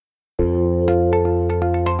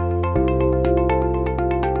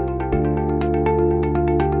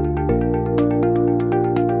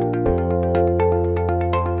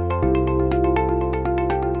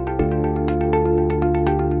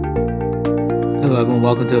Hello everyone,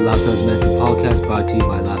 welcome to the Lifestyles Medicine podcast brought to you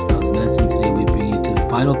by Lifestyles Medicine. Today we bring you to the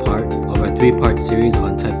final part of our three-part series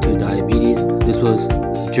on type 2 diabetes. This was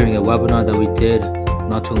during a webinar that we did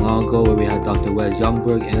not too long ago where we had Dr. Wes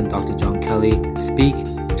Youngberg and Dr. John Kelly speak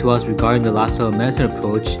to us regarding the lifestyle medicine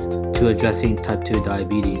approach to addressing type 2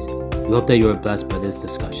 diabetes. We hope that you are blessed by this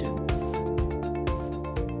discussion.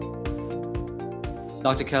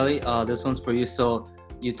 Dr. Kelly, this one's for you. So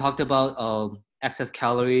you talked about excess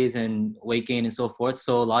calories and weight gain and so forth.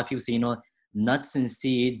 So a lot of people say, nuts and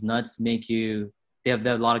seeds, nuts make you, they have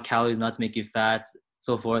a lot of calories, nuts make you fat,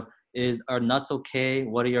 so forth. Are nuts okay?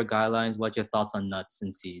 What are your guidelines? What are your thoughts on nuts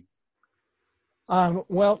and seeds?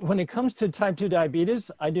 Well, when it comes to type 2 diabetes,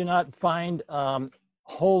 I do not find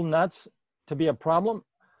whole nuts to be a problem.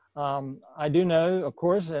 I do know, of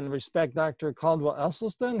course, and respect Dr. Caldwell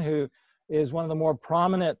Esselstyn, who is one of the more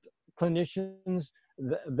prominent clinicians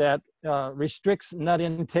that restricts nut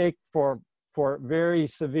intake for very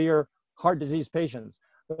severe heart disease patients.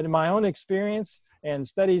 But in my own experience and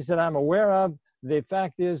studies that I'm aware of, the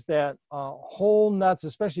fact is that whole nuts,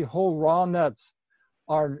 especially whole raw nuts,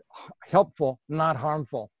 are helpful, not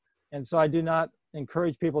harmful. And so I do not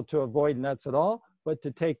encourage people to avoid nuts at all, but to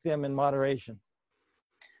take them in moderation.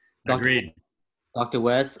 Agreed. Dr.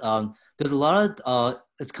 Wes, there's a lot of,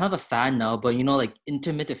 it's kind of a fad now, but like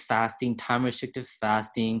intermittent fasting, time restricted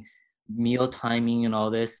fasting, meal timing and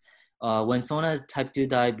all this. When someone has type 2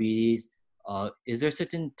 diabetes, is there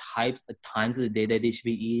certain times of the day that they should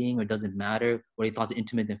be eating, or does it matter? What are your thoughts on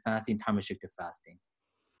intermittent fasting, time restricted fasting?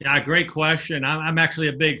 Yeah, great question. I'm actually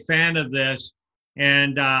a big fan of this.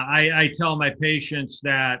 And I tell my patients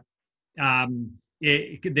that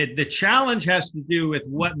the challenge has to do with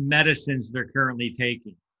what medicines they're currently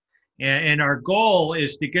taking. And our goal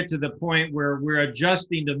is to get to the point where we're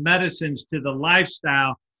adjusting the medicines to the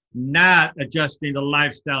lifestyle, not adjusting the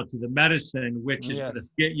lifestyle to the medicine, which is going to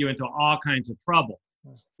get you into all kinds of trouble.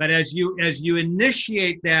 But as you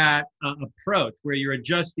initiate that approach where you're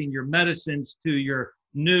adjusting your medicines to your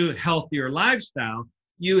new, healthier lifestyle,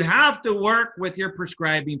 you have to work with your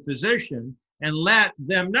prescribing physician and let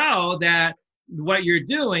them know that what you're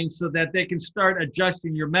doing so that they can start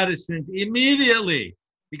adjusting your medicines immediately.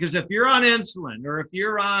 Because if you're on insulin or if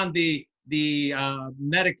you're on the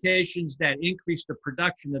medications that increase the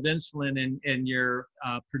production of insulin and you're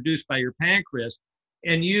produced by your pancreas,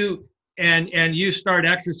 and you start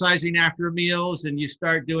exercising after meals and you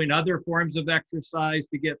start doing other forms of exercise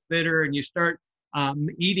to get fitter and you start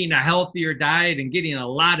eating a healthier diet and getting a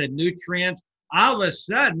lot of nutrients, all of a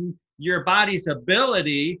sudden your body's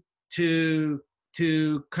ability to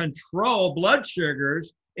control blood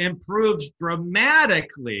sugars improves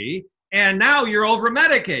dramatically, and now you're over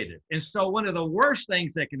medicated. And so one of the worst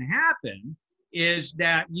things that can happen is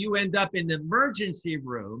that you end up in the emergency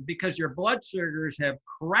room because your blood sugars have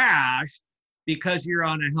crashed because you're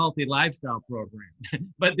on a healthy lifestyle program.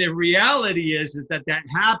 But the reality is that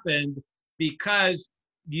happened because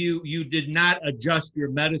you did not adjust your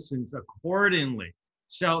medicines accordingly.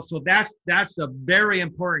 So that's a very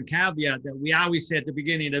important caveat that we always say at the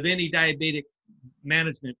beginning of any diabetic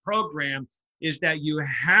management program, is that you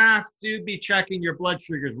have to be checking your blood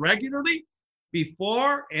sugars regularly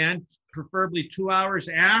before and preferably 2 hours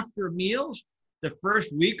after meals. The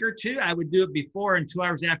first week or two, I would do it before and 2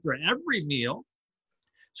 hours after every meal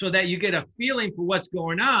so that you get a feeling for what's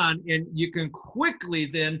going on and you can quickly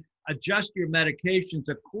then adjust your medications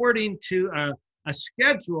according to a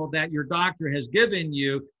schedule that your doctor has given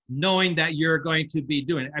you, knowing that you're going to be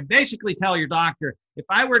doing it. I basically tell your doctor, if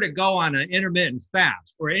I were to go on an intermittent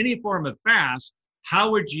fast or any form of fast, how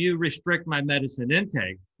would you restrict my medicine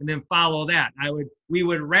intake? And then follow that. We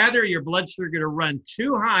would rather your blood sugar to run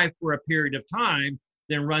too high for a period of time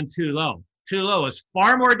than run too low. Too low is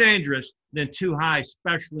far more dangerous than too high,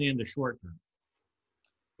 especially in the short term.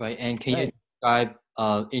 Right. And can you describe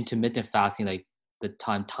intermittent fasting, like the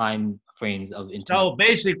time frames of intermittent? So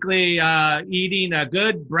basically eating a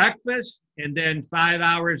good breakfast and then 5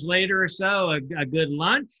 hours later or so, a good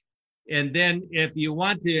lunch. And then if you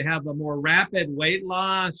want to have a more rapid weight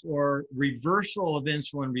loss or reversal of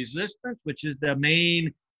insulin resistance, which is the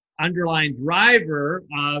main underlying driver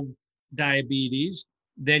of diabetes,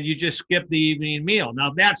 then you just skip the evening meal.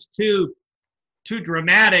 Now that's too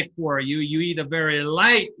dramatic for you. You eat a very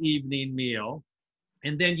light evening meal,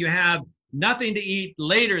 and then you have nothing to eat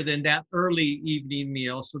later than that early evening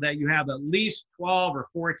meal so that you have at least 12 or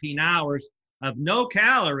 14 hours of no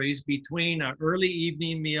calories between an early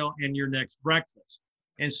evening meal and your next breakfast.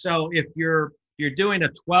 And so if you're doing a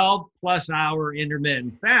 12 plus hour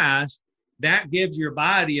intermittent fast, that gives your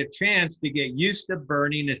body a chance to get used to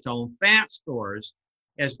burning its own fat stores.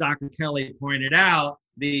 as Dr. Kelly pointed out,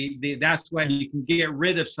 that's when you can get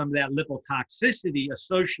rid of some of that lipotoxicity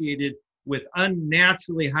associated with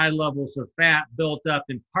unnaturally high levels of fat built up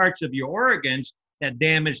in parts of your organs that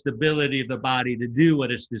damage the ability of the body to do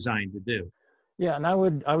what it's designed to do. Yeah, and I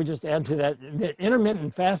would just add to that that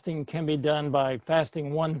intermittent fasting can be done by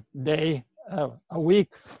fasting one day a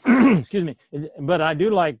week. Excuse me. But I do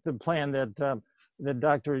like the plan that that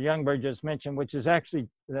Dr. Youngberg just mentioned, which is actually,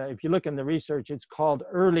 if you look in the research, it's called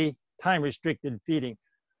early time-restricted feeding.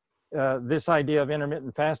 This idea of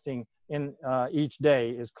intermittent fasting in each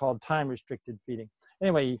day is called time-restricted feeding.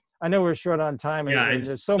 Anyway, I know we're short on time, and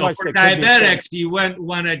there's so much for that could be said. diabetics, you wouldn't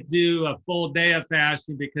want to do a full day of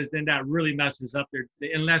fasting because then that really messes up their,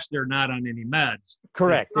 unless they're not on any meds.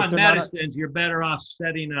 Correct. If you're on medicines, you're better off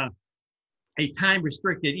setting a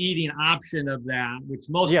time-restricted eating option of that, which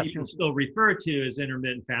most people still refer to as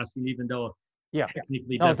intermittent fasting, even though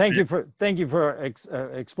technically no, thank you for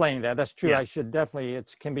explaining that. That's true. Yeah. I should definitely,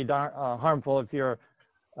 it can be harmful if you're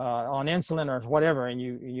on insulin or whatever and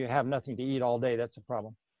you have nothing to eat all day. That's a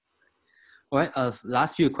problem. All right,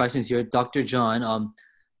 last few questions here. Dr. John,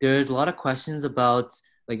 there's a lot of questions about,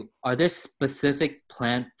 like, are there specific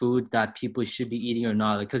plant foods that people should be eating or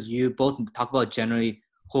not? Because you both talk about generally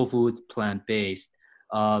whole foods, plant-based.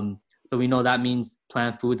 So we know that means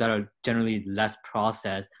plant foods that are generally less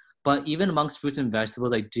processed. But even amongst fruits and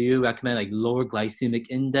vegetables, like, do you recommend like lower glycemic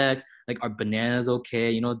index? Like, are bananas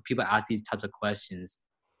okay? You know, people ask these types of questions.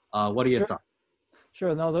 What are your thoughts?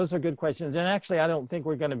 Sure. No, those are good questions. And actually, I don't think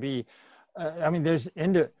we're going to be, I mean, there's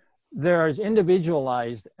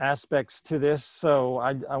individualized aspects to this. So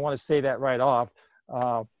I want to say that right off.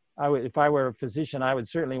 If I were a physician, I would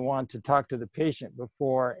certainly want to talk to the patient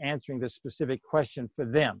before answering the specific question for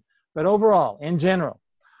them. But overall, in general,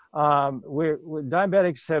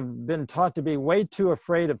 diabetics have been taught to be way too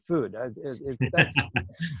afraid of food. That's,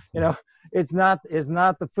 you know, it's not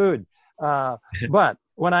the food. But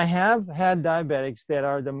when I have had diabetics that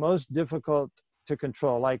are the most difficult to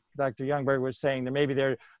control, like Dr. Youngberg was saying, that maybe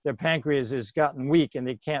their pancreas has gotten weak and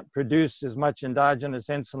they can't produce as much endogenous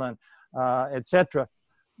insulin, etc.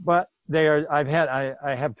 But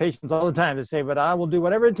I have patients all the time that say, but I will do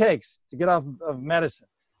whatever it takes to get off of medicine.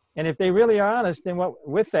 And if they really are honest, then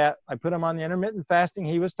with that, I put them on the intermittent fasting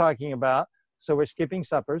he was talking about. So we're skipping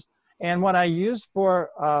suppers. And what I use for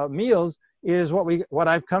meals is what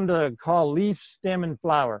I've come to call leaf, stem, and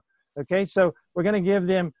flower. Okay, so we're going to give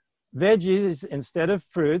them veggies instead of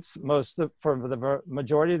fruits, for the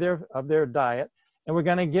majority of their diet. And we're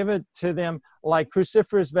going to give it to them like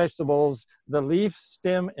cruciferous vegetables, the leaf,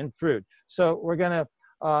 stem, and fruit. So we're going to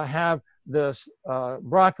have the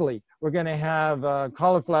broccoli, we're going to have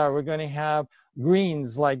cauliflower, we're going to have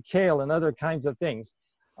greens like kale and other kinds of things.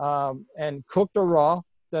 And cooked or raw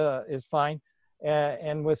is fine,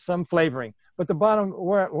 and with some flavoring. But the bottom,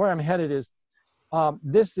 where I'm headed is,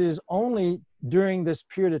 this is only during this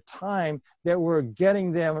period of time that we're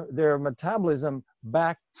getting their metabolism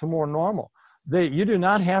back to more normal. You do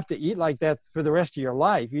not have to eat like that for the rest of your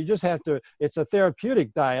life. You just have to, it's a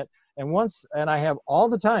therapeutic diet. And I have all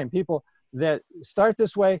the time people that start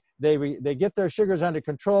this way, they get their sugars under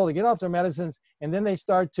control, they get off their medicines, and then they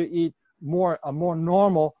start to eat a more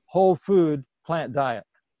normal whole food plant diet.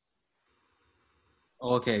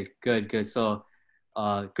 Okay, good. So,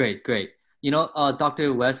 great. You know,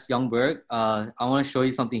 Dr. Wes Youngberg, I want to show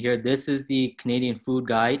you something here. This is the Canadian Food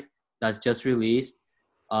Guide that's just released.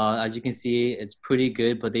 As you can see, it's pretty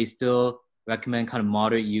good, but they still recommend kind of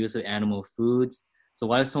moderate use of animal foods. So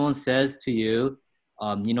what if someone says to you,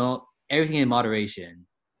 you know, everything in moderation,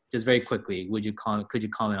 just very quickly, could you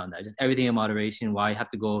comment on that? Just everything in moderation, why you have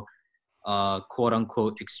to go quote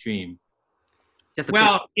unquote extreme?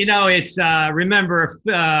 Well, you know, it's remember,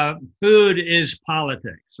 food is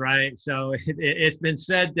politics, right? So it's been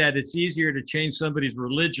said that it's easier to change somebody's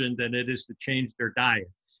religion than it is to change their diet.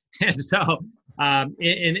 And so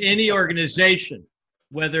in any organization,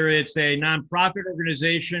 whether it's a nonprofit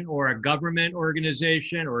organization or a government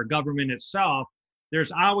organization or a government itself,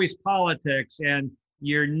 there's always politics, and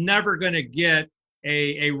you're never going to get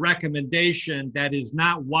a recommendation that is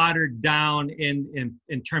not watered down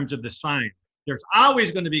in terms of the science. There's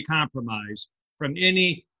always going to be compromise from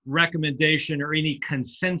any recommendation or any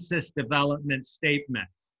consensus development statement.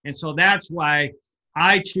 And so that's why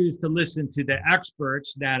I choose to listen to the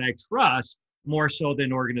experts that I trust more so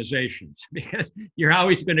than organizations, because you're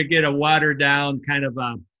always going to get a watered down kind of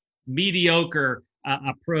a mediocre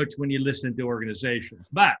approach when you listen to organizations.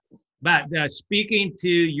 But speaking to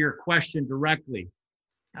your question directly,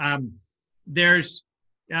 there's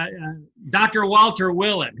Dr. Walter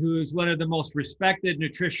Willett, who is one of the most respected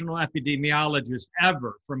nutritional epidemiologists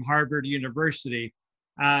ever from Harvard University,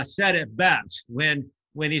 said it best when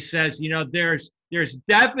he says, you know, there's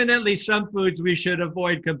definitely some foods we should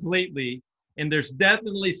avoid completely, and there's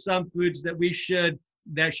definitely some foods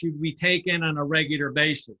that should be taken on a regular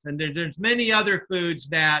basis, and there's many other foods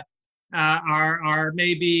that are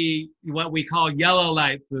maybe what we call yellow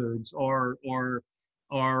light foods or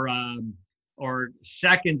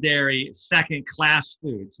secondary, second class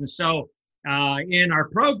foods. And so in our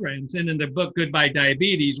programs and in the book Goodbye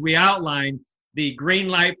Diabetes, we outline the green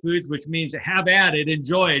light foods, which means have at it,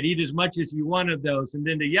 enjoy it, eat as much as you want of those. And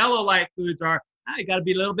then the yellow light foods are, you got to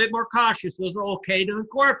be a little bit more cautious. Those are okay to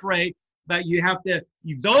incorporate, but you have to,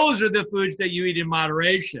 those are the foods that you eat in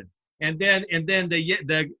moderation. And then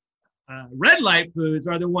the red light foods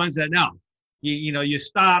are the ones that, no, you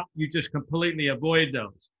stop, you just completely avoid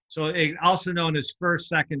those. So also known as first,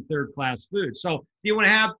 second, third class foods. So do you want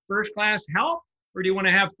to have first class health or do you want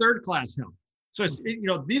to have third class health? So it's,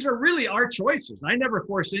 these are really our choices. I never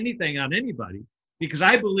force anything on anybody because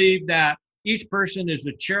I believe that each person is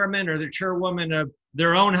the chairman or the chairwoman of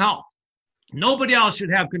their own health. Nobody else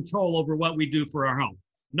should have control over what we do for our health.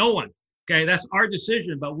 No one. Okay, that's our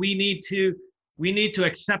decision, but we need to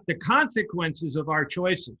accept the consequences of our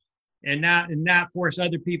choices and not force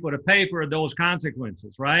other people to pay for those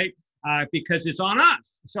consequences, right? Because it's on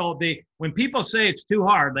us. So when people say it's too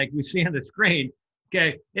hard, like we see on the screen,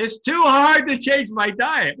 okay, it's too hard to change my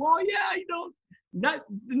diet. Well, yeah,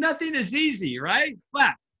 nothing is easy, right?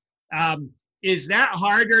 But is that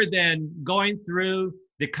harder than going through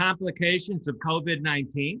the complications of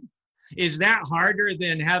COVID-19? Is that harder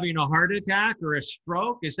than having a heart attack or a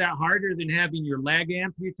stroke? Is that harder than having your leg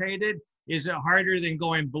amputated? Is it harder than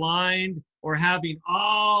going blind or having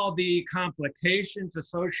all the complications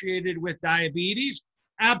associated with diabetes?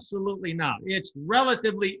 Absolutely not. It's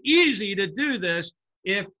relatively easy to do this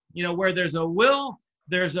if, where there's a will,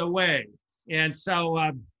 there's a way. And so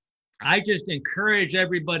I just encourage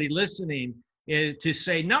everybody listening to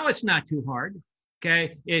say, no, it's not too hard.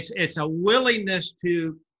 Okay. It's a willingness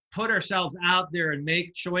to put ourselves out there and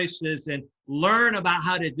make choices and learn about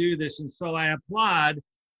how to do this. And so I applaud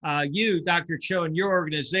you, Dr. Cho, and your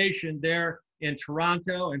organization there in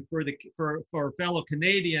Toronto, and for fellow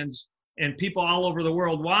Canadians and people all over the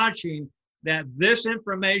world watching, that this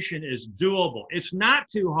information is doable. It's not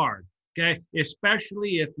too hard, okay?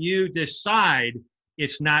 Especially if you decide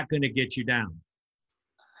it's not going to get you down.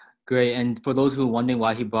 Great. And for those who are wondering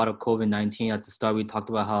why he brought up COVID-19 at the start, we talked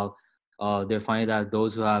about how they're finding that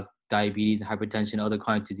those who have diabetes, hypertension, other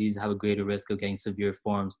chronic diseases have a greater risk of getting severe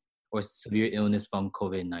forms or severe illness from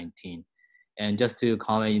COVID-19. And just to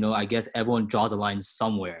comment, I guess everyone draws a line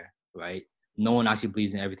somewhere, right? No one actually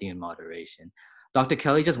believes in everything in moderation. Dr.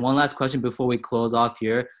 Kelly, just one last question before we close off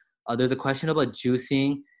here. There's a question about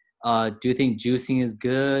juicing. Do you think juicing is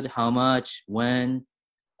good? How much? When?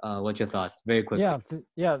 What's your thoughts? Very quickly.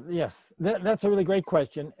 Yes. That's a really great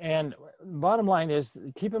question. And bottom line is,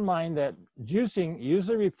 keep in mind that juicing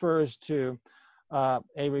usually refers to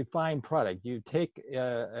a refined product. You take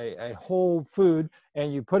a whole food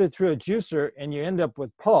and you put it through a juicer and you end up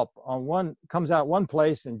with pulp comes out one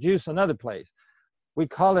place and juice another place. We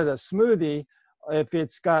call it a smoothie if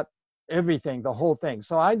it's got everything, the whole thing.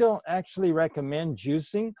 So I don't actually recommend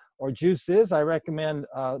juicing or juices. I recommend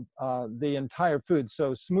the entire food.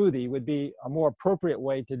 So smoothie would be a more appropriate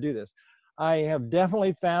way to do this. I have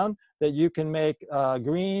definitely found that you can make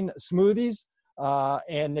green smoothies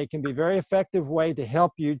and they can be a very effective way to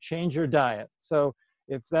help you change your diet. So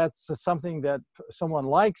if that's something that someone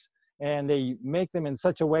likes and they make them in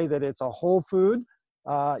such a way that it's a whole food,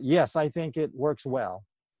 yes, I think it works well,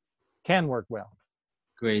 can work well.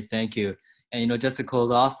 Great, thank you. And just to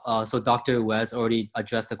close off, so Dr. Wes already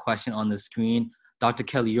addressed the question on the screen. Dr.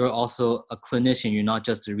 Kelly, you're also a clinician. You're not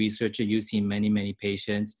just a researcher. You've seen many, many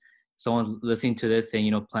patients. Someone's listening to this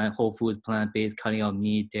saying, whole foods, plant-based, cutting out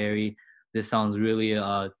meat, dairy. This sounds really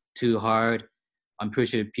too hard. I'm pretty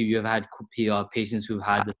sure you have had patients who've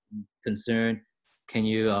had this concern. Can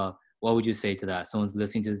you, what would you say to that? Someone's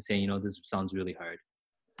listening to this saying, this sounds really hard.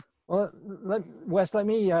 Well, Wes, let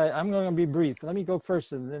me, I'm going to be brief. Let me go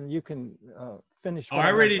first and then you can finish. Oh, I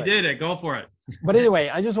already did it. Go for it. But anyway,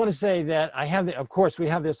 I just want to say that of course, we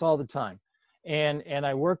have this all the time. And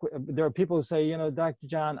I work with, there are people who say, Dr.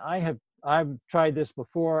 John, I've tried this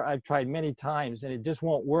before. I've tried many times and it just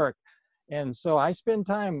won't work. And so I spend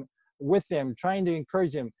time with them trying to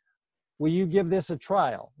encourage them. Will you give this a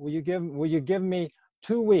trial? Will you give me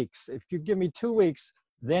 2 weeks? If you give me 2 weeks,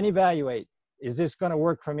 then evaluate. Is this going to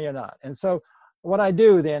work for me or not? And so what I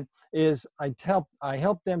do then is I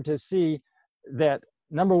help them to see that,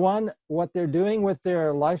 number one, what they're doing with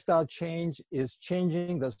their lifestyle change is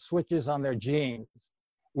changing the switches on their genes.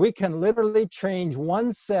 We can literally change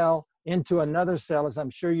one cell into another cell, as I'm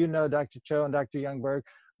sure you know, Dr. Cho and Dr. Youngberg,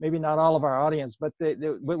 maybe not all of our audience, but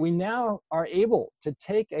we now are able to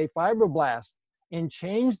take a fibroblast and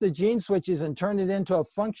change the gene switches and turn it into a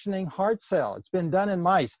functioning heart cell. It's been done in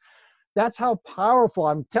mice. That's how powerful,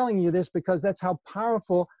 I'm telling you this because that's how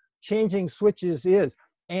powerful changing switches is.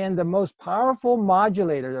 And the most powerful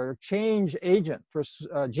modulator or change agent for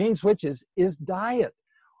gene switches is diet.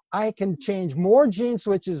 I can change more gene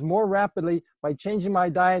switches more rapidly by changing my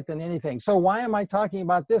diet than anything. So why am I talking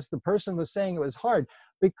about this? The person was saying it was hard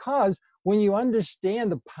because when you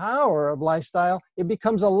understand the power of lifestyle, it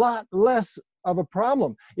becomes a lot less of a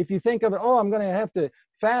problem. If you think of it, oh, I'm going to have to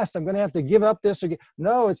fast, I'm going to have to give up this.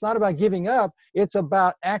 No, it's not about giving up. It's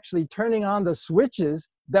about actually turning on the switches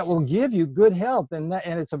that will give you good health. And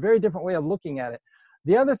it's a very different way of looking at it.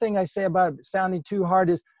 The other thing I say about sounding too hard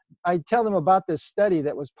is I tell them about this study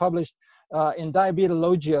that was published in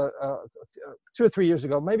Diabetologia 2 or 3 years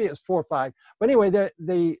ago. Maybe it was 4 or 5. But anyway,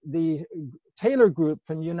 the Taylor Group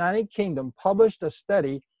from the United Kingdom published a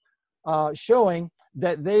study showing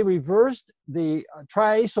that they reversed the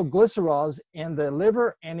triacylglycerols in the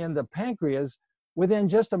liver and in the pancreas within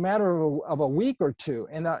just a matter of a week or two.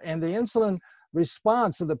 And the insulin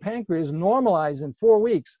response of the pancreas normalized in 4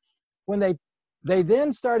 weeks. When they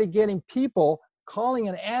then started getting people calling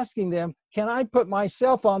and asking them, can I put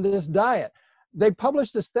myself on this diet? They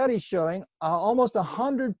published a study showing almost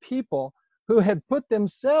 100 people who had put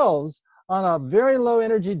themselves on a very low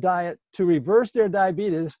energy diet to reverse their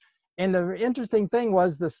diabetes. And the interesting thing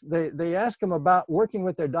was this, they asked them about working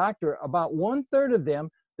with their doctor. About 1/3 of them,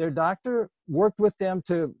 their doctor worked with them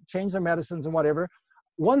to change their medicines and whatever.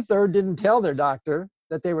 1/3 didn't tell their doctor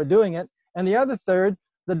that they were doing it. And the other third,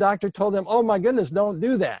 the doctor told them, oh my goodness, don't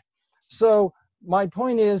do that. So my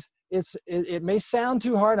point is, it may sound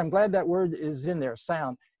too hard. I'm glad that word is in there,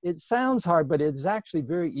 sound. It sounds hard, but it's actually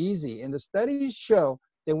very easy. And the studies show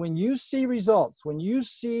that when you see results, when you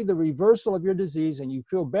see the reversal of your disease and you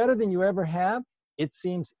feel better than you ever have, it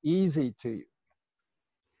seems easy to you.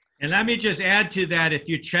 And let me just add to that, if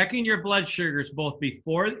you're checking your blood sugars both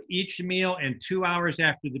before each meal and 2 hours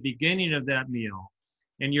after the beginning of that meal,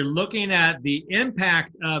 and you're looking at the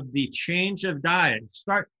impact of the change of diet,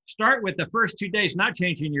 start with the first 2 days not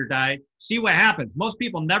changing your diet, see what happens. Most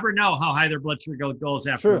people never know how high their blood sugar goes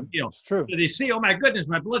after a meal. It's true. So they see, oh my goodness,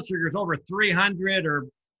 my blood sugar is over 300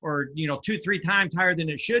 or 2-3 times higher than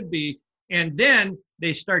it should be. And then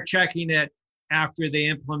they start checking it after they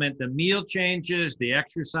implement the meal changes, the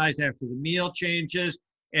exercise after the meal changes.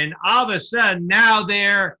 And all of a sudden now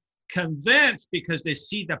they're convinced because they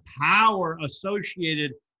see the power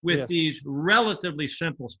associated with these relatively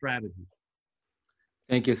simple strategies.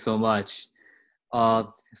 Thank you so much.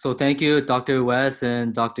 So thank you, Dr. West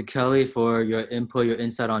and Dr. Kelly, for your input, your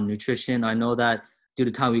insight on nutrition. I know that due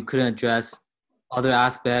to time, we couldn't address other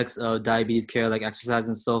aspects of diabetes care like exercise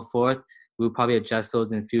and so forth. We'll probably address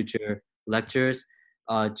those in future lectures.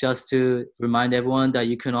 Just to remind everyone that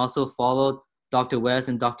you can also follow Dr. West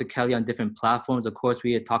and Dr. Kelly on different platforms. Of course,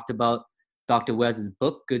 we had talked about Dr. West's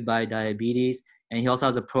book, Goodbye Diabetes, and he also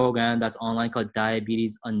has a program that's online called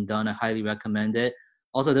Diabetes Undone. I highly recommend it.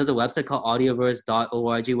 Also, there's a website called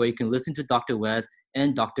audioverse.org where you can listen to Dr. West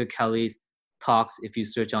and Dr. Kelly's talks if you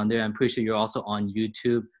search on there. I'm pretty sure you're also on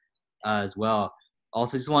YouTube as well.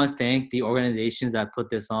 Also, just want to thank the organizations that put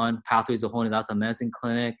this on, Pathways of Whole Lifestyle Medicine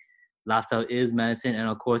Clinic, Lifestyle is Medicine, and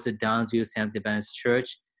of course, the Downsview Seventh Adventist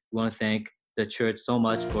Church. We want to thank the church so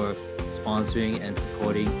much for sponsoring and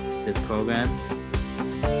supporting this program.